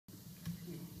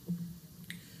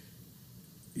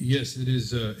Yes, it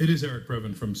is. It is Eric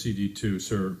Brevin from CD2,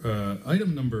 sir.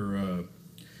 Item number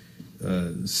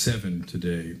 7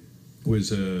 today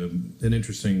was an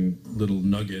interesting little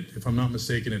nugget. If I'm not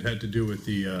mistaken, it had to do with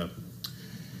the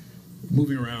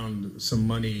moving around some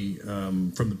money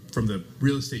from the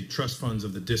real estate trust funds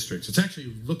of the districts. It's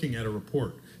actually looking at a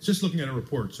report. It's just looking at a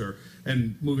report, sir,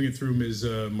 and moving it through Ms.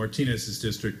 Martinez's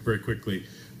district very quickly.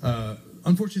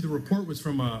 Unfortunately, the report was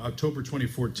from October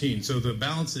 2014, so the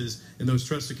balances in those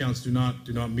trust accounts do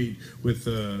not meet with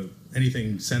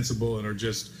anything sensible and are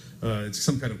just it's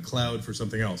some kind of cloud for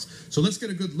something else. So let's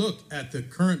get a good look at the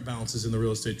current balances in the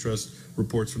real estate trust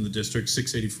reports from the district.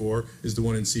 684 is the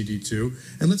one in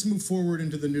CD2, and let's move forward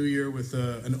into the new year with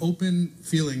an open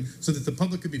feeling so that the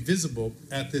public could be visible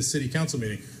at this city council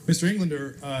meeting. Mr.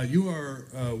 Englander, you are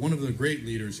one of the great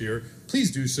leaders here.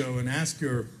 Please do so and ask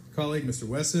your colleague, Mr.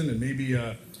 Wesson, and maybe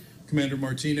Commander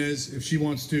Martinez, if she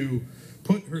wants to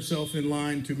put herself in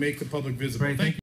line to make the public visible. Right, Thank you.